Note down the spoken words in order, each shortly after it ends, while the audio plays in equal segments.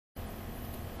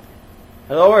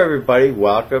Hello everybody,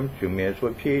 welcome to Minutes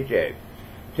with PJ.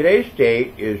 Today's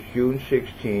date is June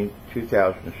 16,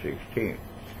 2016.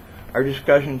 Our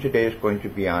discussion today is going to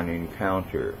be on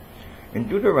encounter. In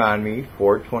Deuteronomy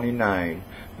 4:29,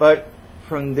 but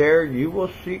from there you will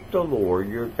seek the Lord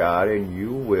your God, and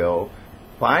you will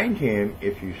find him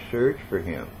if you search for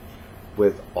him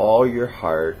with all your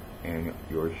heart and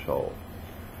your soul.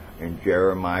 In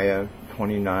Jeremiah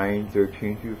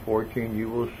 29:13-14, you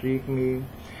will seek me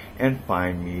and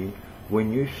find me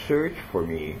when you search for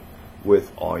me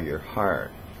with all your heart.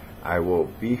 I will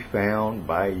be found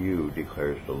by you,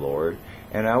 declares the Lord,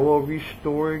 and I will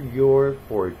restore your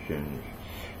fortunes,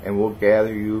 and will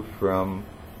gather you from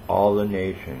all the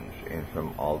nations and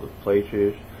from all the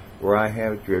places where I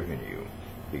have driven you,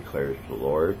 declares the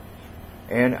Lord,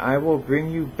 and I will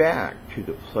bring you back to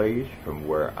the place from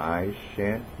where I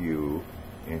sent you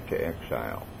into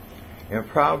exile. In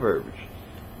Proverbs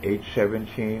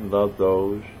 8:17, love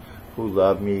those who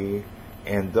love me,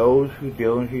 and those who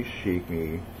diligently seek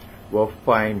me will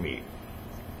find me.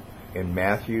 In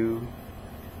Matthew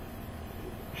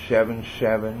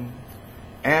 7:7,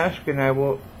 ask and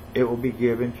it will be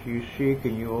given to you, seek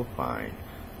and you will find,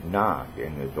 knock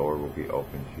and the door will be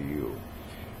opened to you.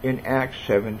 In Acts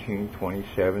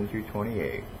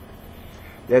 17:27-28,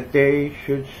 that they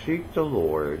should seek the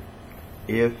Lord,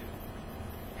 if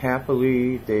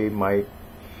happily they might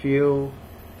feel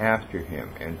after him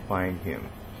and find him,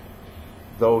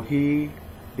 though he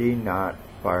be not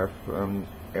far from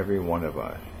every one of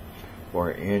us.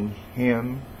 For in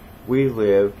him we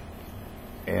live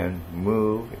and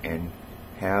move and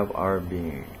have our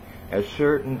being, as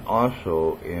certain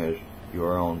also as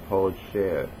your own poet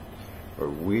said, for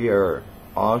we are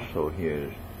also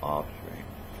his offspring.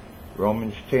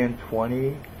 Romans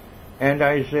 10:20, and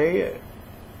Isaiah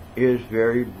is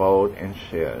very bold and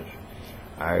says,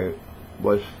 I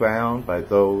was found by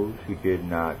those who did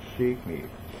not seek me.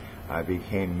 I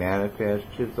became manifest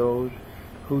to those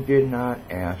who did not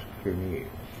ask for me.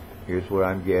 Here's what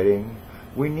I'm getting.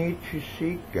 We need to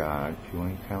seek God to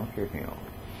encounter him.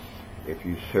 If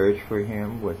you search for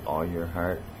him with all your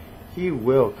heart, he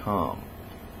will come.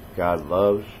 God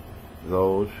loves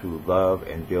those who love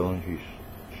and diligently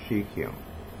seek him.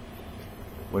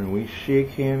 When we seek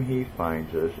him, he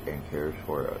finds us and cares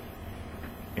for us.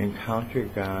 Encounter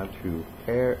God through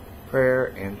prayer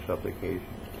and supplication.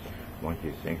 I want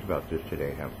you to think about this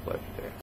today. Have a blessed day.